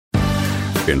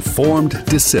Informed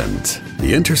Dissent,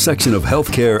 the intersection of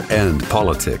healthcare and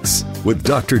politics, with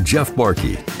Dr. Jeff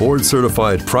Barkey,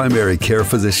 board-certified primary care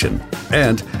physician,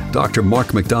 and Dr.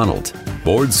 Mark McDonald,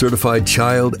 board-certified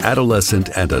child, adolescent,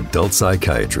 and adult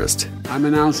psychiatrist. I'm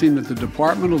announcing that the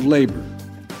Department of Labor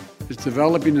is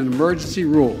developing an emergency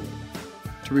rule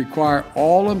to require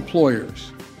all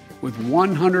employers with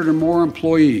 100 or more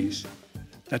employees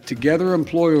that together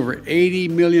employ over 80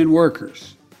 million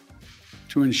workers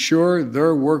to ensure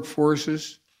their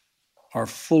workforces are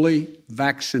fully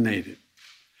vaccinated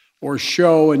or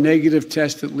show a negative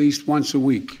test at least once a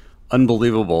week.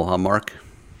 Unbelievable, huh, Mark?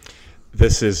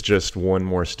 This is just one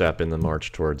more step in the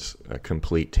march towards a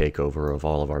complete takeover of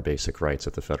all of our basic rights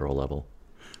at the federal level.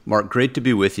 Mark, great to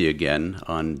be with you again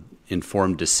on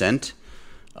Informed Dissent.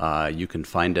 You can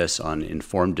find us on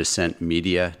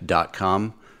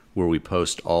informeddissentmedia.com, where we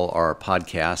post all our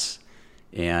podcasts.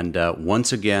 And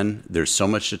once again, there's so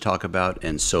much to talk about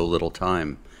and so little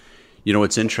time. You know,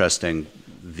 it's interesting,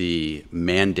 the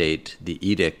mandate, the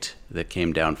edict that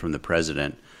came down from the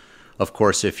president. Of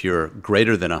course, if you're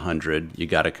greater than 100, you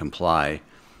got to comply.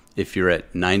 If you're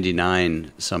at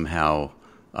 99, somehow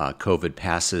COVID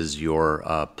passes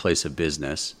your place of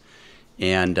business.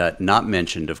 And not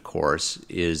mentioned, of course,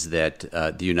 is that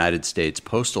the United States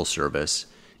Postal Service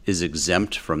is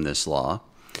exempt from this law.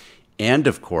 And,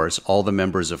 of course, all the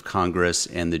members of Congress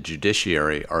and the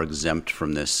judiciary are exempt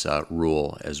from this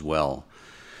rule as well.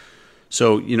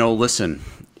 So, listen,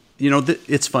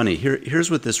 it's funny.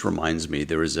 Here's what this reminds me.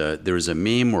 There was a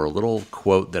meme or a little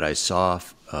quote that I saw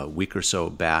a week or so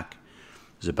back.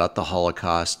 It was about the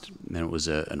Holocaust, and it was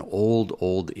an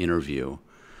old interview.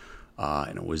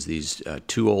 And it was these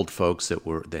two old folks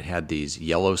that had these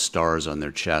yellow stars on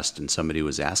their chest, and somebody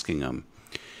was asking them,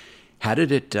 how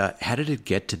did it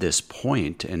get to this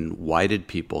point, and why did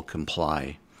people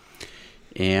comply?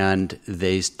 And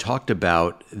they talked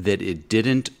about that it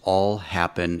didn't all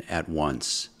happen at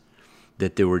once,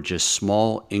 that there were just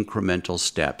small incremental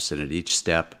steps, and at each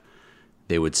step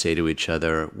they would say to each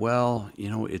other, well,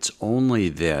 it's only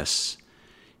this,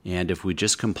 and if we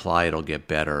just comply, it'll get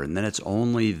better, and then it's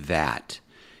only that,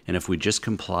 and if we just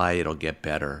comply, it'll get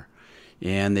better.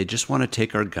 And they just want to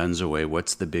take our guns away.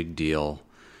 What's the big deal?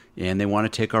 And they want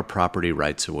to take our property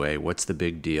rights away. What's the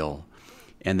big deal?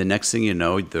 And the next thing you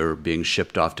know, they're being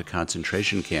shipped off to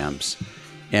concentration camps.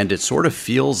 And it sort of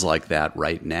feels like that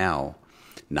right now.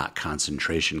 Not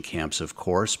concentration camps, of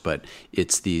course, but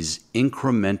it's these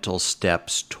incremental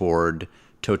steps toward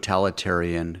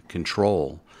totalitarian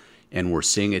control. And we're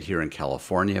seeing it here in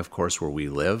California, of course, where we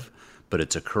live, but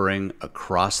it's occurring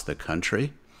across the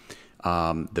country.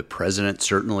 The president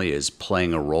certainly is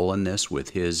playing a role in this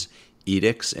with his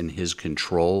edicts and his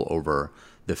control over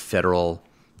the federal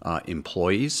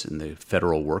employees and the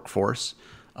federal workforce.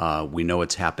 We know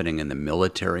it's happening in the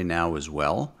military now as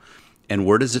well. And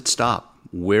where does it stop?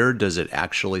 Where does it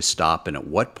actually stop? And at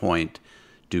what point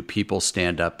do people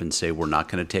stand up and say, we're not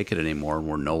going to take it anymore and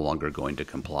we're no longer going to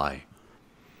comply?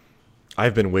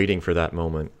 I've been waiting for that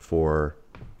moment for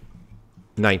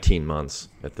 19 months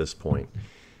at this point.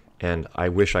 And I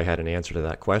wish I had an answer to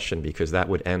that question, because that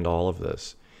would end all of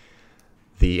this.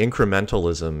 The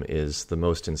incrementalism is the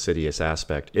most insidious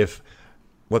aspect. If,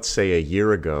 let's say, a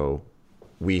year ago,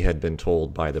 we had been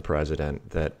told by the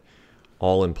president that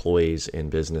all employees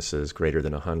in businesses greater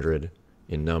than 100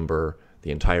 in number, the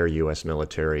entire U.S.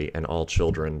 military, and all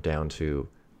children down to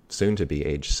soon to be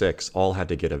age 6 all had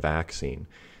to get a vaccine,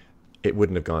 it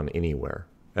wouldn't have gone anywhere.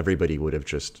 Everybody would have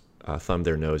just thumbed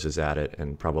their noses at it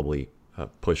and probably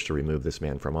pushed to remove this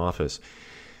man from office.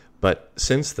 But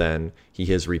since then, he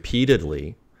has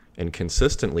repeatedly and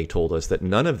consistently told us that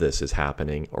none of this is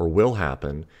happening or will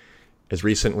happen. As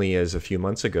recently as a few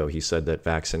months ago, he said that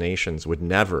vaccinations would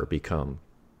never become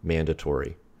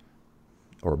mandatory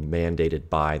or mandated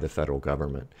by the federal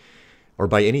government or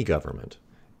by any government.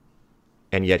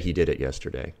 And yet he did it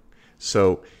yesterday.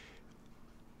 So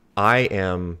I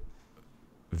am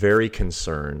very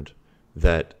concerned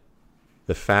that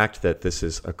the fact that this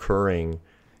is occurring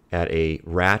at a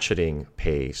ratcheting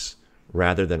pace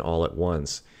rather than all at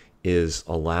once is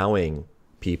allowing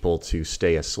people to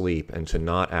stay asleep and to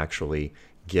not actually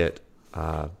get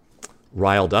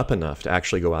riled up enough to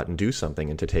actually go out and do something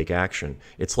and to take action.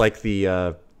 It's like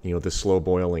the slow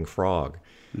boiling frog.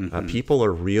 Mm-hmm. People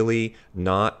are really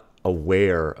not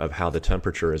aware of how the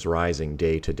temperature is rising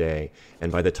day to day, and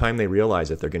by the time they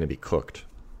realize it, they're going to be cooked.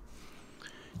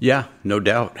 Yeah, no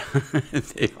doubt.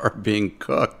 They are being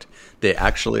cooked. They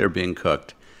actually are being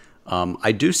cooked.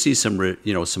 I do see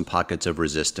some pockets of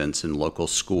resistance in local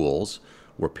schools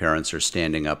where parents are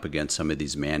standing up against some of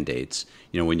these mandates.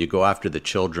 When you go after the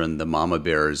children, the mama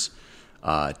bears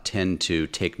tend to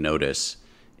take notice,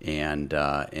 and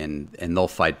they'll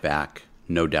fight back,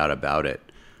 no doubt about it.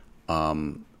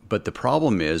 But the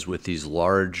problem is with these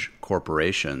large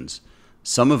corporations,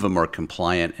 some of them are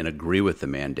compliant and agree with the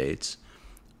mandates.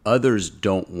 Others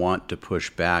don't want to push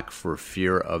back for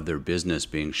fear of their business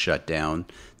being shut down.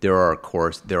 There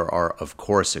are, of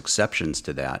course, exceptions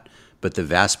to that, but the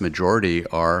vast majority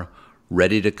are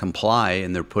ready to comply,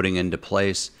 and they're putting into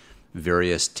place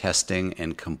various testing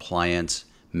and compliance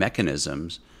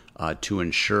mechanisms to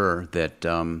ensure that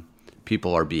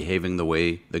people are behaving the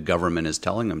way the government is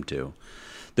telling them to.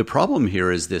 The problem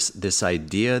here is this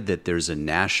idea that there's a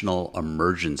national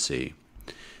emergency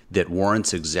that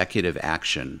warrants executive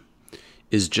action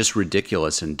is just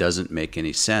ridiculous and doesn't make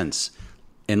any sense.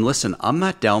 And listen, I'm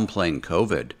not downplaying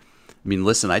COVID.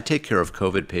 I take care of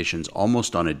COVID patients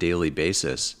almost on a daily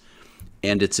basis,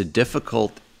 and it's a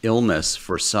difficult illness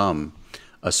for some,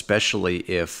 especially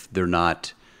if they're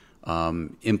not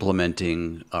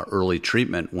implementing early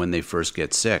treatment when they first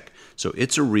get sick. So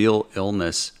it's a real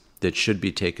illness that should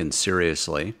be taken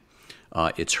seriously.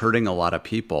 It's hurting a lot of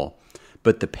people.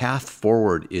 But the path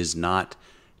forward is not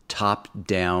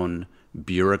top-down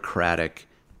bureaucratic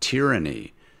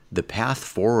tyranny. The path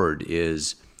forward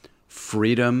is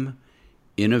freedom,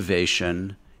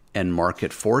 innovation, and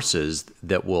market forces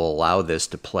that will allow this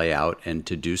to play out and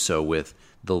to do so with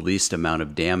the least amount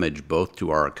of damage both to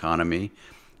our economy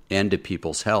and to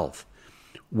people's health.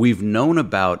 We've known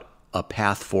about a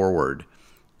path forward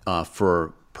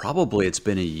for probably it's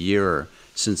been a year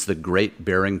since the Great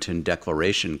Barrington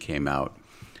Declaration came out.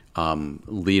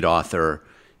 Lead author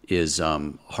is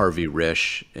Harvey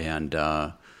Risch, and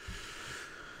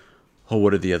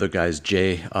what are the other guys?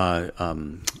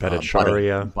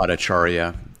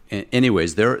 Bhattacharya.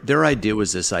 Anyways, their idea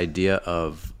was this idea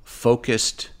of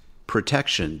focused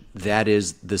protection. That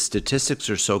is, the statistics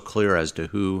are so clear as to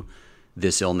who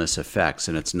this illness affects,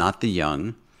 and it's not the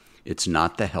young, it's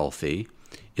not the healthy.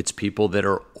 It's people that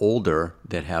are older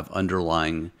that have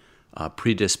underlying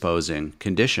predisposing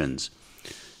conditions.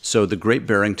 So the Great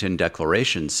Barrington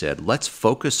Declaration said, let's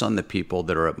focus on the people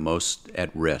that are most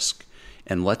at risk,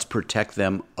 and let's protect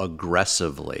them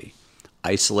aggressively.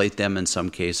 Isolate them in some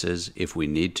cases if we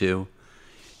need to.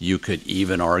 You could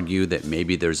even argue that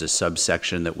maybe there's a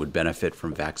subsection that would benefit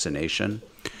from vaccination.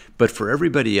 But for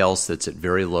everybody else that's at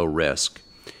very low risk,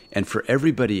 and for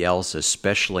everybody else,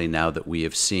 especially now that we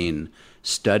have seen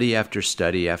study after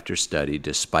study after study,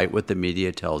 despite what the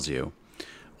media tells you,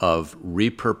 of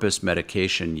repurposed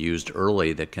medication used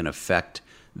early that can affect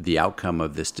the outcome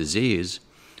of this disease,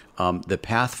 the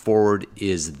path forward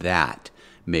is that.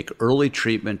 Make early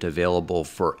treatment available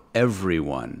for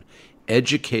everyone.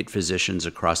 Educate physicians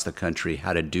across the country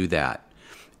how to do that,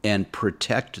 and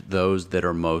protect those that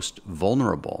are most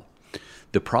vulnerable.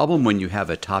 The problem when you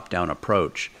have a top-down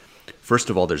approach,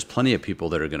 first of all, there's plenty of people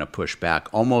that are going to push back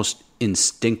almost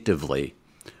instinctively.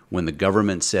 When the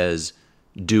government says,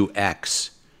 do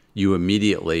X, you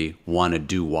immediately want to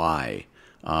do Y.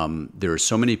 There are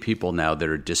so many people now that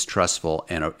are distrustful,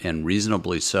 and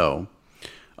reasonably so,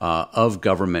 of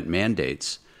government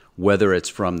mandates, whether it's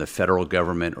from the federal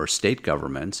government or state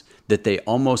governments, that they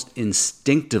almost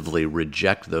instinctively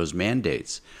reject those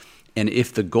mandates. And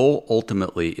if the goal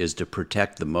ultimately is to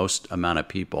protect the most amount of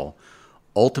people,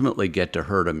 ultimately get to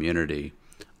herd immunity,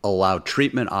 allow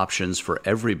treatment options for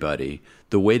everybody,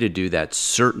 the way to do that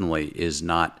certainly is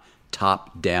not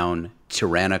top-down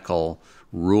tyrannical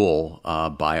rule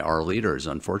by our leaders,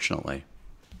 unfortunately.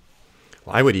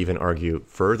 Well, I would even argue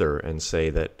further and say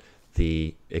that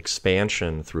the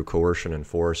expansion through coercion and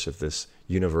force of this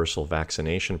universal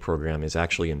vaccination program is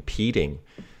actually impeding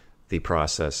the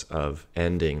process of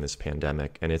ending this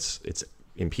pandemic. And it's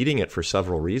impeding it for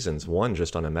several reasons. One,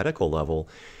 just on a medical level,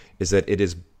 is that it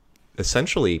is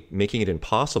essentially making it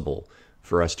impossible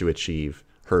for us to achieve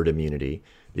herd immunity,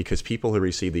 because people who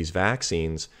receive these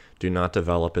vaccines do not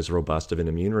develop as robust of an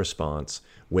immune response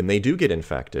when they do get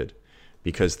infected.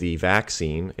 Because the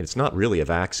vaccine, it's not really a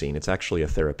vaccine, it's actually a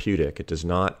therapeutic. It does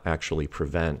not actually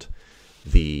prevent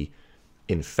the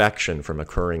infection from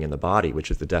occurring in the body,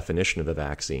 which is the definition of a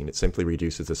vaccine. It simply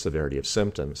reduces the severity of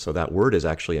symptoms. So that word is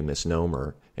actually a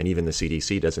misnomer, and even the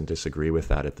CDC doesn't disagree with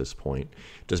that at this point.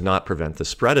 It does not prevent the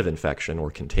spread of infection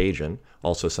or contagion,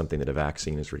 also something that a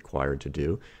vaccine is required to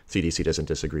do. CDC doesn't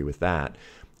disagree with that.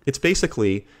 It's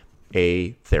basically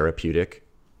a therapeutic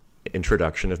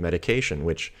introduction of medication,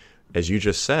 which, as you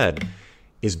just said,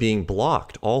 is being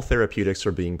blocked. All therapeutics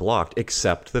are being blocked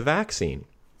except the vaccine.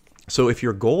 So if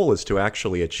your goal is to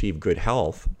actually achieve good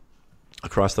health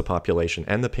across the population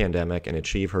end the pandemic and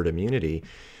achieve herd immunity,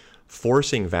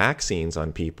 forcing vaccines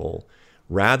on people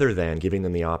rather than giving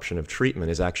them the option of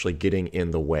treatment is actually getting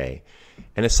in the way.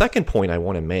 And a second point I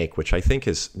want to make, which I think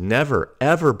is never,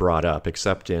 ever brought up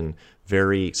except in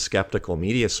very skeptical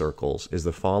media circles, is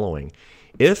the following.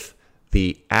 If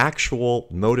the actual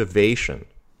motivation,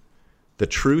 the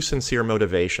true sincere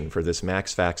motivation for this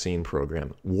max vaccine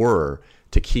program were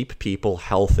to keep people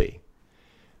healthy,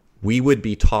 we would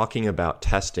be talking about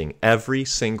testing every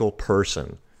single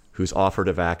person who's offered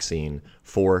a vaccine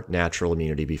for natural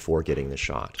immunity before getting the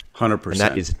shot. 100%. And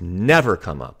that has never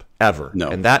come up, ever. No.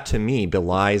 And that, to me,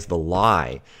 belies the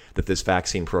lie that this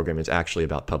vaccine program is actually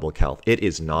about public health. It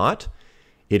is not.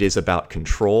 It is about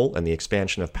control and the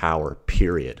expansion of power,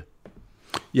 period.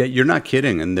 Yeah, you're not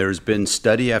kidding. And there's been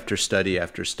study after study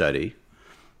after study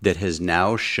that has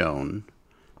now shown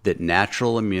that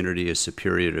natural immunity is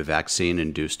superior to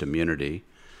vaccine-induced immunity.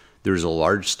 There's a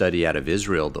large study out of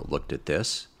Israel that looked at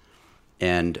this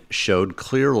and showed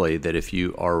clearly that if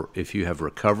you have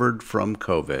recovered from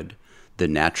COVID, the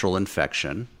natural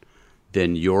infection,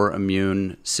 then your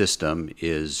immune system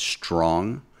is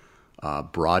strong,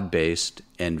 broad-based,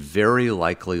 and very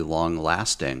likely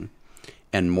long-lasting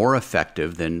and more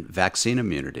effective than vaccine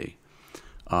immunity.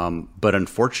 But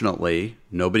unfortunately,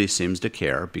 nobody seems to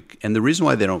care. And the reason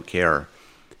why they don't care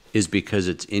is because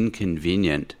it's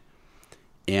inconvenient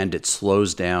and it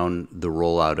slows down the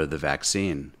rollout of the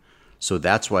vaccine. So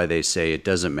that's why they say it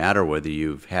doesn't matter whether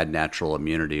you've had natural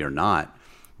immunity or not,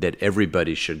 that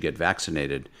everybody should get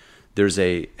vaccinated. There's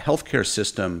a healthcare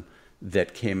system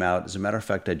that came out. As a matter of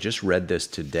fact, I just read this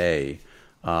today,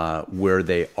 where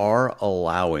they are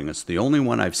allowing, it's the only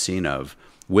one I've seen of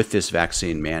with this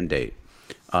vaccine mandate,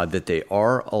 that they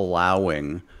are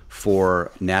allowing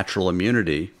for natural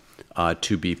immunity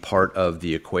to be part of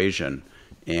the equation.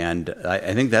 And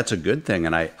I think that's a good thing.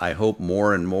 And I hope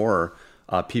more and more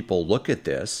people look at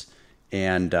this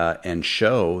and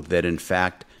show that, in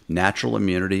fact, natural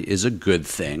immunity is a good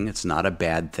thing. It's not a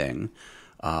bad thing.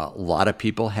 A lot of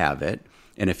people have it.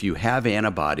 And if you have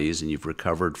antibodies and you've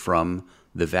recovered from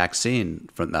the vaccine,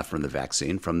 from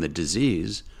the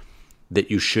disease, that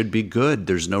you should be good.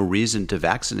 There's no reason to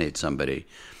vaccinate somebody.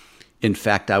 In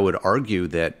fact, I would argue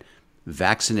that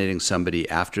vaccinating somebody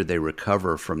after they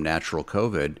recover from natural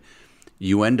COVID,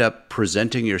 you end up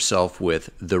presenting yourself with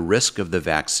the risk of the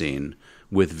vaccine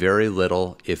with very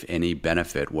little, if any,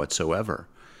 benefit whatsoever.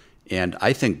 And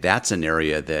I think that's an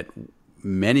area that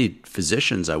many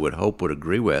physicians, I would hope, would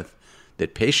agree with,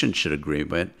 that patients should agree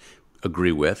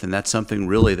with, and that's something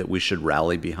really that we should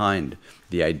rally behind.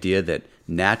 The idea that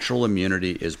natural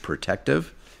immunity is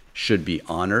protective, should be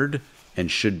honored, and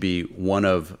should be one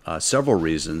of several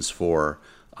reasons for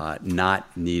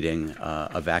not needing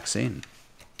a vaccine.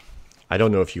 I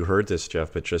don't know if you heard this,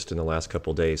 Jeff, but just in the last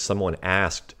couple of days, someone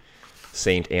asked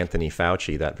St. Anthony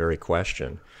Fauci that very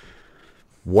question.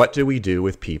 What do we do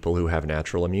with people who have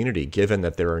natural immunity, given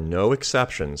that there are no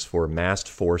exceptions for mass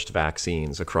forced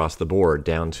vaccines across the board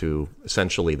down to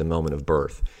essentially the moment of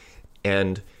birth?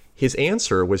 And his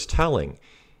answer was telling.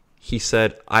 He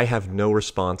said, I have no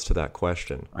response to that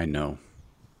question. I know.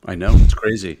 It's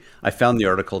crazy. I found the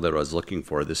article that I was looking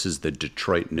for. This is the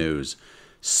Detroit News.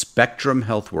 Spectrum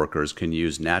health workers can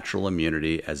use natural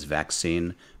immunity as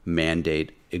vaccine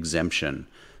mandate exemption.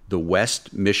 The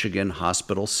West Michigan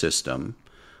hospital system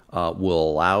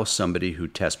will allow somebody who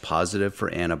tests positive for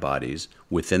antibodies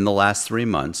within the last 3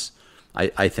 months.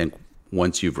 I think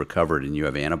once you've recovered and you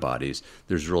have antibodies,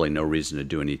 there's really no reason to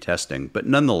do any testing. But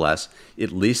nonetheless,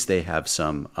 at least they have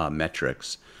some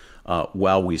metrics.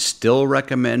 While we still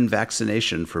recommend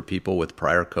vaccination for people with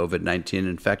prior COVID-19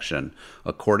 infection,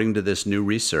 according to this new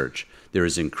research, there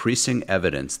is increasing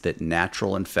evidence that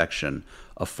natural infection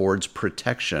affords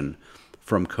protection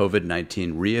from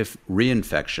COVID-19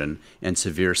 reinfection and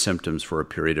severe symptoms for a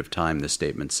period of time, the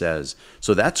statement says.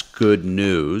 So that's good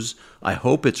news. I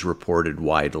hope it's reported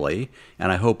widely,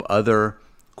 and I hope other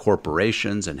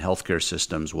corporations and healthcare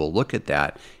systems will look at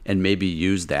that and maybe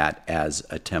use that as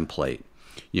a template.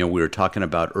 You know, we were talking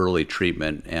about early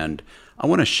treatment, and I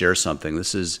want to share something.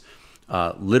 This is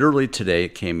literally today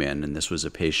it came in, and this was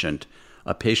a patient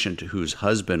whose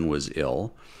husband was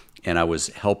ill, and I was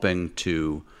helping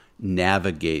to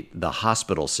navigate the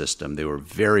hospital system. They were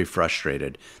very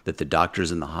frustrated that the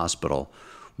doctors in the hospital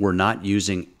were not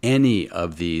using any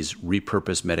of these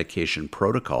repurposed medication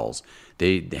protocols.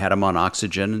 They had him on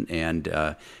oxygen, and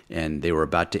they were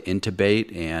about to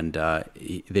intubate, and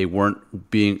they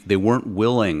weren't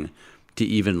willing to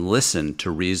even listen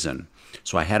to reason.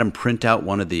 So I had him print out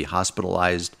one of the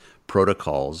hospitalized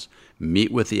protocols,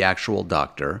 meet with the actual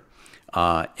doctor,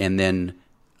 and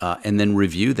then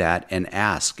review that and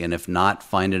ask, and if not,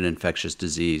 find an infectious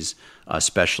disease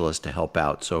specialist to help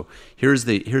out. So here's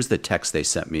the text they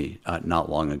sent me not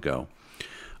long ago.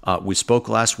 We spoke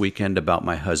last weekend about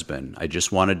my husband. I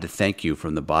just wanted to thank you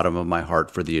from the bottom of my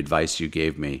heart for the advice you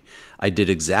gave me. I did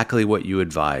exactly what you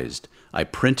advised. I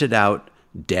printed out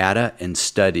data and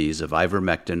studies of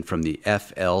ivermectin from the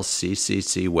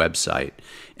FLCCC website,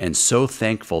 and so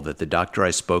thankful that the doctor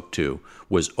I spoke to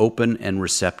was open and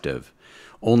receptive.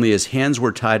 Only his hands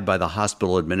were tied by the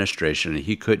hospital administration and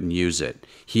he couldn't use it.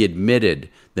 He admitted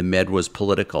the med was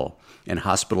political and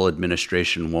hospital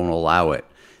administration won't allow it.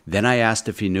 Then I asked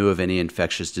if he knew of any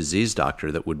infectious disease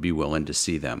doctor that would be willing to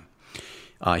see them.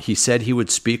 He said he would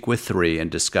speak with 3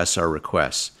 and discuss our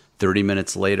requests. 30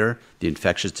 minutes later, the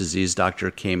infectious disease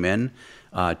doctor came in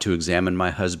to examine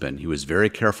my husband. He was very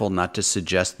careful not to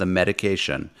suggest the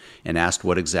medication and asked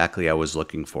what exactly I was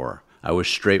looking for. I was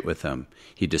straight with him.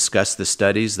 He discussed the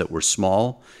studies that were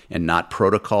small and not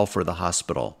protocol for the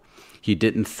hospital. He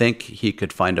didn't think he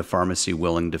could find a pharmacy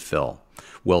willing to fill.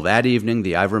 Well, that evening,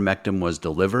 the ivermectin was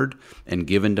delivered and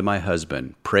given to my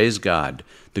husband. Praise God.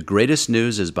 The greatest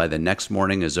news is by the next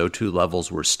morning, his O2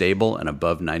 levels were stable and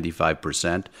above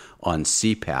 95% on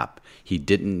CPAP. He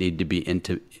didn't need to be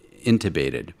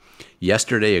intubated.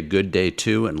 Yesterday, a good day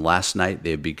too, and last night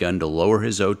they have begun to lower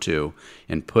his O2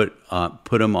 and put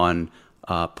him on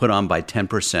by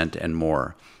 10% and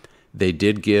more. They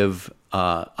did give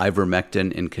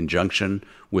ivermectin in conjunction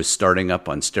with starting up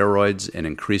on steroids and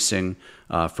increasing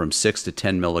from 6 to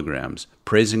 10 milligrams.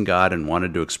 Praising God and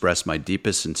wanted to express my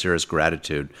deepest, sincerest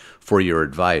gratitude for your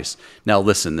advice. Now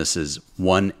listen, this is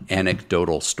one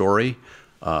anecdotal story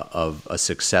of a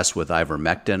success with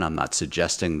ivermectin. I'm not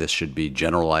suggesting this should be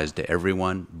generalized to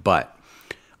everyone, but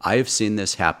I have seen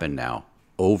this happen now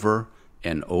over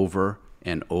and over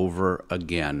and over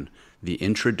again. The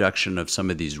introduction of some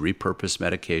of these repurposed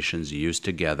medications used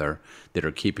together that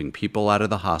are keeping people out of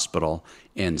the hospital,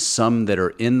 and some that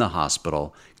are in the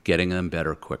hospital getting them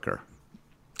better quicker.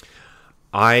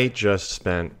 I just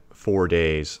spent 4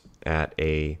 days at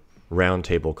a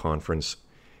roundtable conference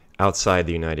outside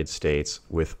the United States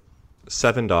with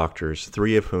 7 doctors,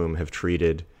 3 of whom have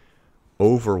treated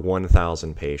over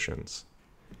 1,000 patients.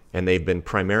 And they've been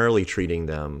primarily treating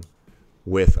them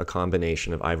with a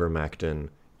combination of ivermectin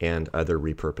and other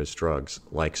repurposed drugs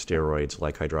like steroids,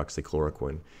 like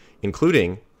hydroxychloroquine,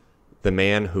 including the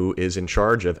man who is in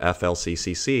charge of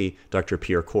FLCCC, Dr.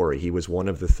 Pierre Kory. He was one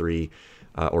of the 3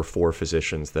 or 4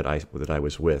 physicians that I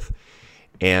was with.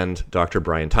 And Dr.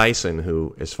 Brian Tyson,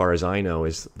 who, as far as I know,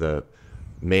 is the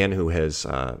man who has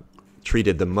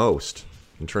treated the most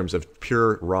in terms of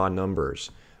pure raw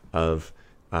numbers of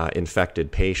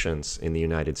infected patients in the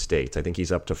United States. I think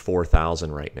he's up to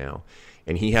 4,000 right now.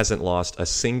 And he hasn't lost a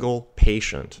single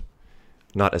patient,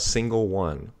 not a single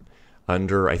one,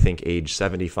 under, I think, age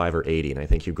 75 or 80. And I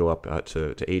think you go up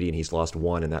to 80 and he's lost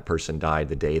 1, and that person died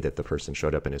the day that the person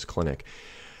showed up in his clinic.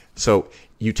 So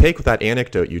you take that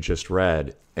anecdote you just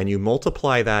read and you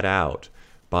multiply that out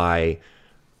by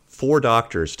 4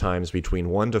 doctors times between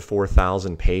 1,000 to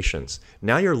 4,000 patients.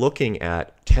 Now you're looking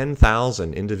at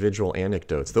 10,000 individual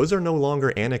anecdotes. Those are no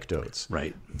longer anecdotes.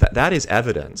 Right. That is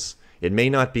evidence. It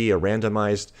may not be a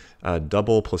randomized,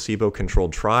 double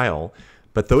placebo-controlled trial,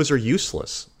 but those are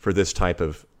useless for this type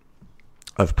of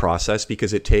process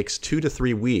because it takes 2 to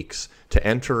 3 weeks to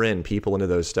enter in people into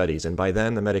those studies, and by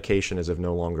then the medication is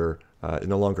no longer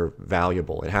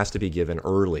valuable. It has to be given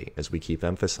early, as we keep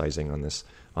emphasizing on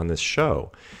this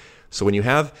show. So when you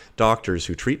have doctors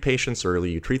who treat patients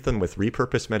early, you treat them with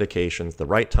repurposed medications, the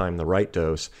right time, the right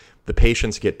dose, the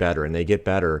patients get better, and they get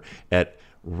better at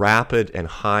rapid and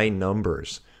high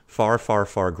numbers, far, far,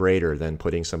 far greater than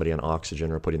putting somebody on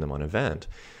oxygen or putting them on a vent.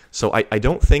 So I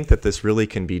don't think that this really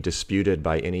can be disputed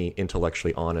by any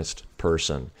intellectually honest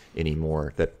person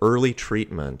anymore, that early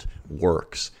treatment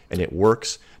works. And it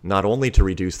works not only to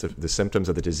reduce the symptoms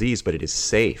of the disease, but it is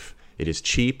safe, it is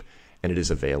cheap, and it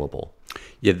is available.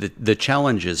 Yeah, the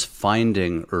challenge is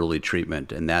finding early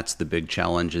treatment, and that's the big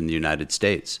challenge in the United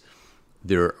States.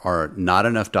 There are not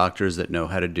enough doctors that know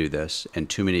how to do this and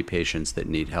too many patients that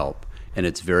need help. And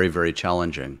it's very, very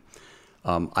challenging.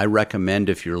 I recommend,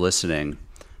 if you're listening,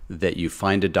 that you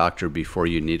find a doctor before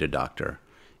you need a doctor.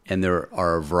 And there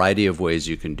are a variety of ways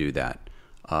you can do that.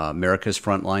 America's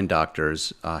Frontline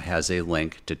Doctors has a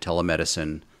link to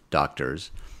telemedicine doctors.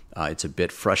 It's a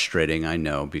bit frustrating, I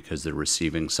know, because they're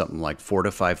receiving something like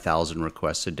 4,000 to 5,000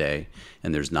 requests a day,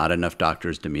 and there's not enough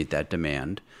doctors to meet that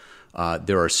demand.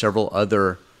 There are several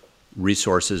other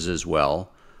resources as well.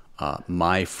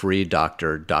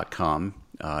 MyFreeDoctor.com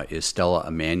is Stella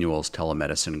Emanuel's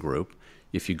telemedicine group,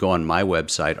 If you go on my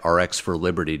website,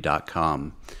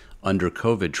 rxforliberty.com, under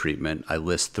COVID treatment, I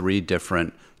list 3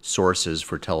 different sources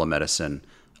for telemedicine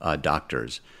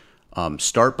doctors.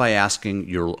 Start by asking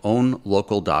your own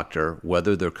local doctor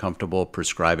whether they're comfortable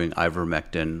prescribing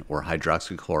ivermectin or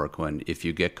hydroxychloroquine if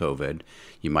you get COVID.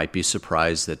 You might be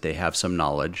surprised that they have some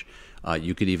knowledge.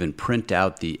 You could even print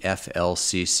out the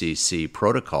FLCCC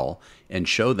protocol and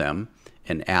show them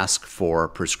and ask for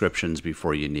prescriptions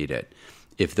before you need it.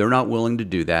 If they're not willing to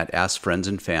do that, ask friends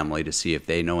and family to see if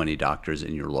they know any doctors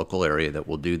in your local area that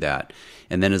will do that.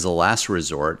 And then as a last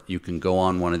resort, you can go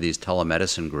on one of these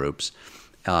telemedicine groups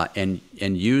and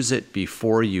use it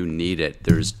before you need it.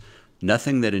 There's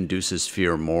nothing that induces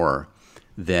fear more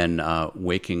than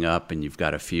waking up and you've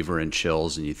got a fever and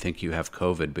chills and you think you have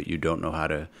COVID, but you don't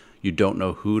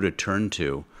know who to turn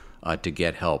to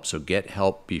get help. So get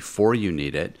help before you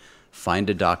need it. Find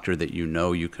a doctor that you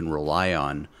know you can rely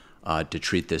on to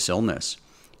treat this illness.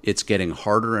 It's getting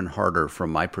harder and harder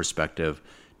from my perspective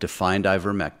to find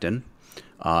ivermectin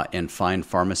and find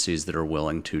pharmacies that are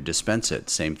willing to dispense it.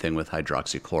 Same thing with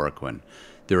hydroxychloroquine.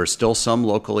 There are still some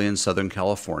locally in Southern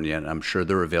California, and I'm sure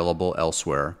they're available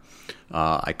elsewhere.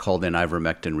 I called in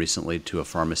ivermectin recently to a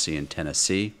pharmacy in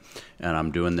Tennessee, and I'm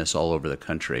doing this all over the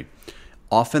country.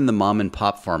 Often the mom and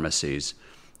pop pharmacies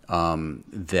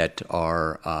that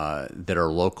are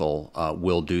local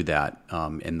will do that,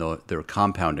 and there are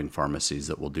compounding pharmacies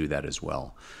that will do that as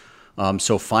well.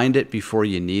 So find it before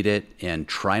you need it, and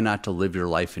try not to live your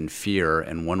life in fear.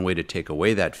 And one way to take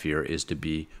away that fear is to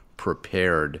be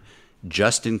prepared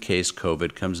just in case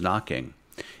COVID comes knocking.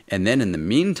 And then in the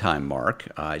meantime,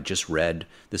 Mark, I just read,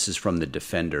 this is from the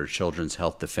Defender, Children's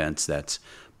Health Defense, that's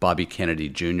Bobby Kennedy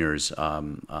Jr.'s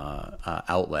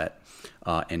outlet.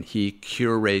 And he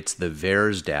curates the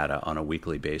VAERS data on a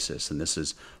weekly basis. And this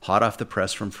is hot off the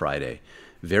press from Friday.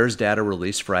 VAERS data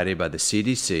released Friday by the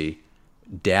CDC,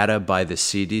 data by the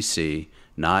CDC,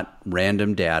 not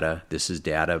random data. This is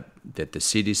data that the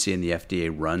CDC and the FDA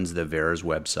runs the VAERS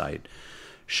website,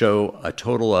 show a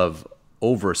total of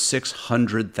over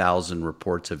 600,000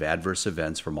 reports of adverse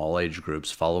events from all age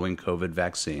groups following COVID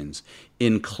vaccines,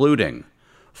 including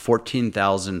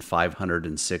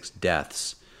 14,506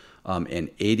 deaths and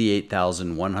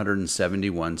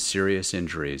 88,171 serious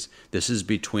injuries. This is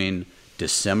between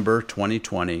December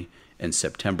 2020 and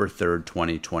September 3rd,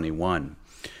 2021.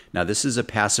 Now, this is a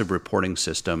passive reporting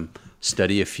system.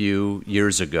 Study a few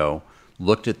years ago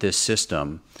looked at this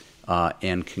system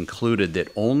and concluded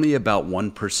that only about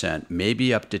 1%,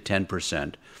 maybe up to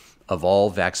 10%, of all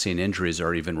vaccine injuries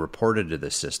are even reported to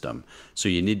the system. So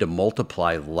you need to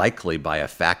multiply likely by a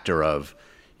factor of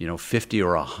 50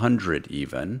 or 100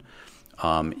 even,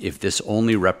 if this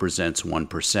only represents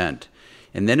 1%.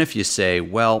 And then if you say,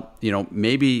 well,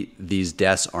 maybe these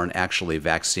deaths aren't actually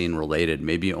vaccine related,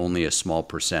 maybe only a small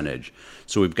percentage.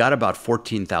 So we've got about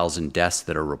 14,000 deaths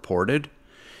that are reported.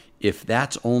 If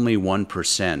that's only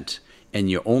 1%, and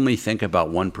you only think about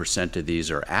 1% of these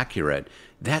are accurate,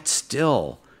 that's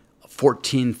still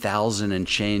 14,000 and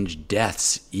change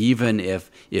deaths, even if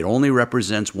it only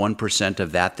represents 1%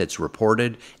 of that that's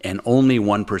reported, and only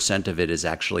 1% of it is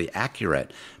actually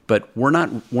accurate. But we're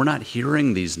not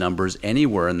hearing these numbers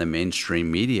anywhere in the mainstream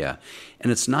media.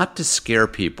 And it's not to scare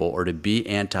people or to be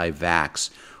anti-vax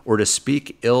or to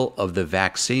speak ill of the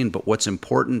vaccine, but what's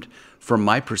important from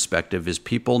my perspective is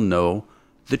people know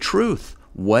the truth.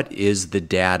 What is the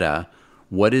data?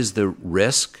 What is the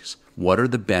risks? What are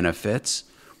the benefits?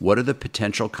 What are the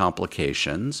potential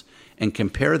complications? And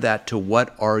compare that to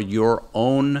what are your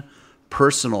own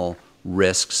personal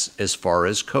risks as far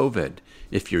as COVID.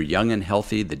 If you're young and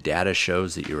healthy, the data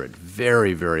shows that you're at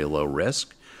very, very low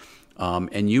risk.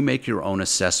 And you make your own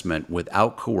assessment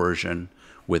without coercion,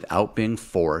 without being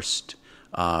forced,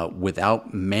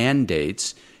 without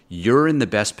mandates. You're in the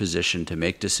best position to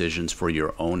make decisions for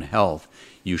your own health.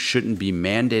 You shouldn't be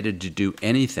mandated to do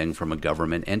anything from a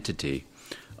government entity.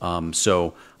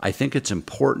 So I think it's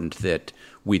important that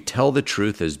we tell the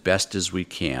truth as best as we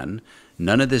can.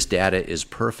 None of this data is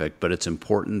perfect, but it's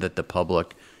important that the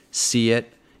public see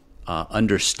it,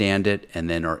 understand it, and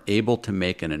then are able to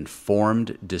make an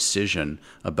informed decision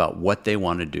about what they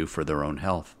want to do for their own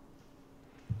health.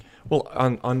 Well,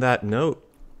 on that note,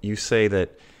 you say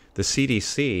that the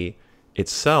CDC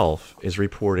itself is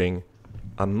reporting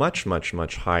a much, much,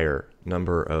 much higher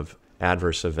number of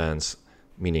adverse events,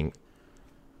 meaning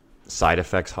side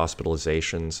effects,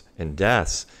 hospitalizations, and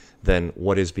deaths than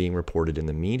what is being reported in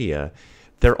the media.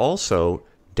 They're also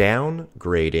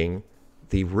downgrading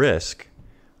the risk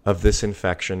of this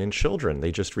infection in children.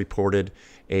 They just reported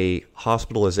a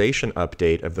hospitalization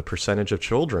update of the percentage of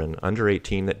children under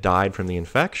 18 that died from the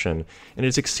infection, and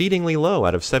it's exceedingly low.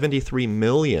 Out of 73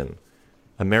 million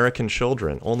American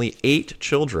children, only 8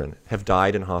 children have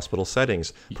died in hospital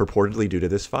settings, purportedly due to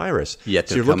this virus. Yet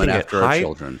they're coming after our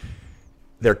children.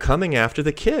 They're coming after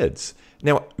the kids.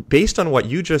 Now, based on what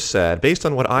you just said, based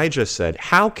on what I just said,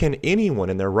 how can anyone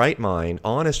in their right mind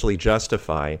honestly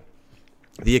justify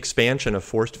the expansion of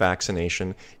forced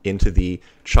vaccination into the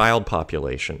child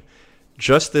population?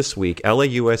 Just this week,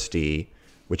 LAUSD,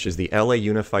 which is the LA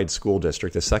Unified School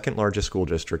District, the second largest school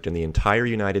district in the entire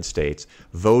United States,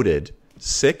 voted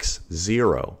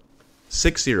 6-0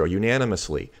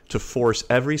 unanimously to force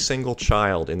every single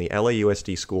child in the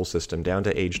LAUSD school system down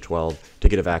to age 12 to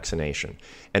get a vaccination.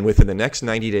 And within the next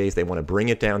 90 days, they want to bring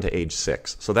it down to age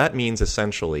 6. So that means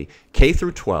essentially K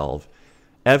through 12,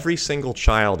 every single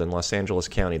child in Los Angeles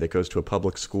County that goes to a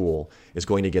public school is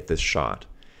going to get this shot.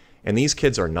 And these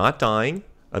kids are not dying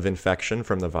of infection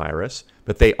from the virus,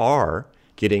 but they are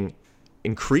getting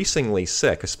increasingly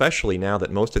sick, especially now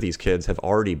that most of these kids have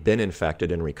already been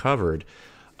infected and recovered,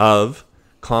 of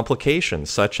complications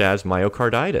such as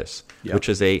myocarditis, which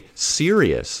is a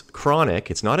serious chronic,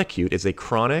 it's not acute, it's a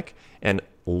chronic and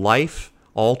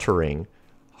life-altering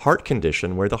heart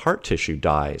condition where the heart tissue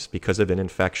dies because of an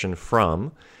infection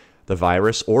from the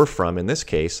virus or from, in this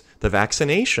case, the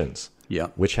vaccinations,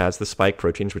 which has the spike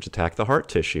proteins which attack the heart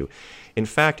tissue. In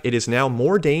fact, it is now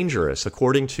more dangerous,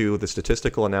 according to the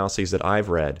statistical analyses that I've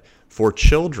read, for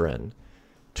children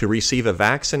to receive a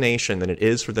vaccination than it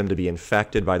is for them to be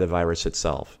infected by the virus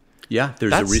itself. Yeah,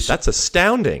 that's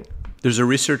astounding. There's a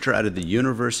researcher out of the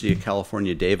University of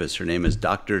California, Davis. Her name is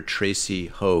Dr. Tracy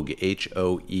Hoeg,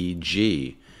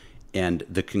 Hoeg. And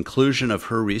the conclusion of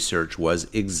her research was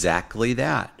exactly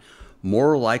that.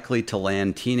 More likely to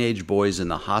land teenage boys in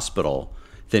the hospital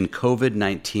than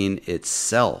COVID-19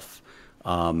 itself.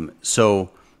 So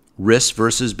risk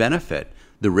versus benefit.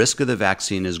 The risk of the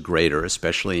vaccine is greater,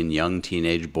 especially in young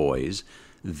teenage boys,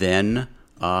 than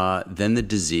the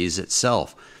disease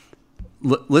itself.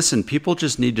 Listen, people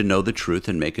just need to know the truth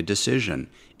and make a decision.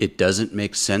 It doesn't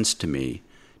make sense to me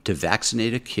to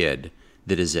vaccinate a kid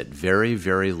that is at very,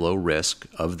 very low risk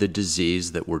of the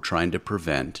disease that we're trying to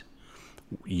prevent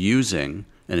using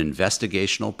an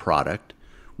investigational product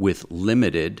with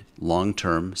limited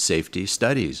long-term safety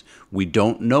studies. We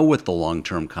don't know what the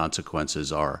long-term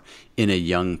consequences are in a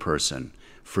young person,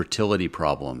 fertility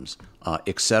problems,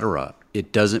 etc.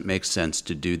 It doesn't make sense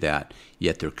to do that,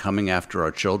 yet they're coming after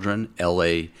our children,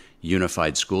 LA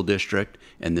Unified School District,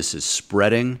 and this is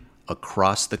spreading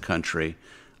across the country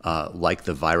like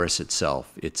the virus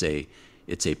itself. It's a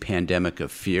pandemic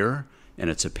of fear,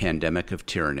 and it's a pandemic of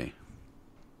tyranny.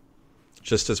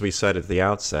 Just as we said at the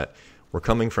outset, we're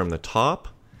coming from the top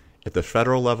at the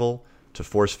federal level to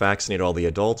force vaccinate all the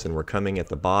adults, and we're coming at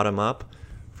the bottom up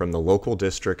from the local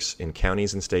districts in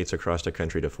counties and states across the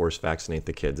country to force vaccinate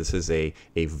the kids. This is a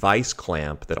vice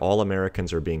clamp that all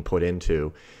Americans are being put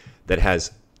into that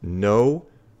has no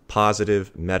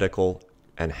positive medical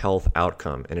and health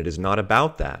outcome. And it is not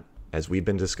about that. As we've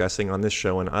been discussing on this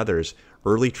show and others,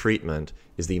 early treatment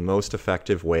is the most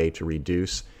effective way to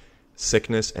reduce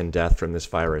sickness and death from this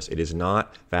virus. It is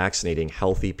not vaccinating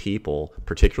healthy people,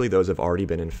 particularly those who have already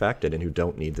been infected and who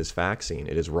don't need this vaccine.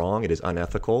 It is wrong, it is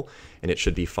unethical, and it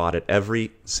should be fought at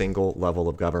every single level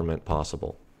of government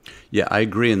possible. Yeah, I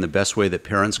agree. And the best way that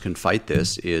parents can fight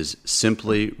this is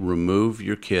simply remove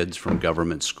your kids from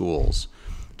government schools.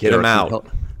 Get them out.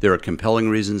 There are compelling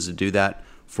reasons to do that.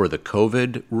 For the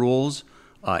COVID rules,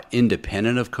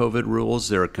 independent of COVID rules,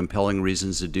 there are compelling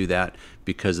reasons to do that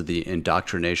because of the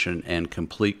indoctrination and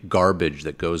complete garbage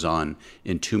that goes on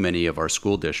in too many of our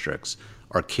school districts.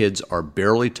 Our kids are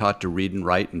barely taught to read and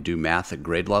write and do math at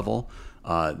grade level.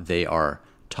 They are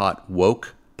taught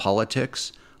woke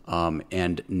politics,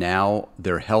 and now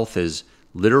their health is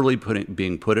literally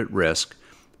being put at risk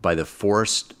by the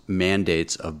forced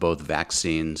mandates of both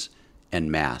vaccines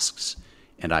and masks.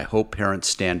 And I hope parents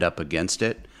stand up against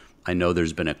it. I know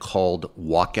there's been a called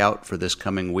walkout for this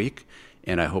coming week,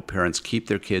 and I hope parents keep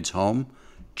their kids home,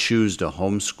 choose to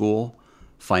homeschool,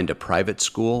 find a private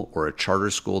school or a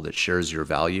charter school that shares your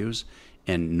values,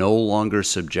 and no longer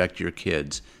subject your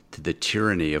kids to the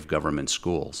tyranny of government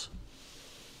schools.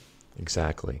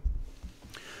 Exactly.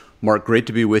 Mark, great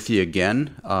to be with you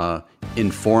again.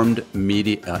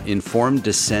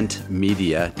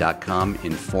 InformedDissentMedia.com,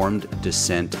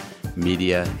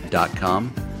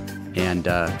 InformedDissentMedia.com, and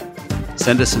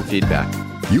send us some feedback.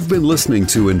 You've been listening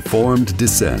to Informed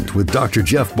Dissent with Dr.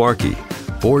 Jeff Barke,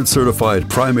 board-certified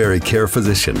primary care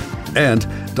physician, and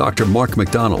Dr. Mark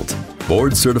McDonald,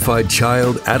 board-certified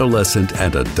child, adolescent,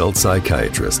 and adult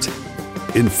psychiatrist.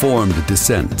 Informed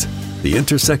Dissent, the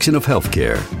intersection of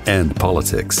healthcare and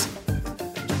politics.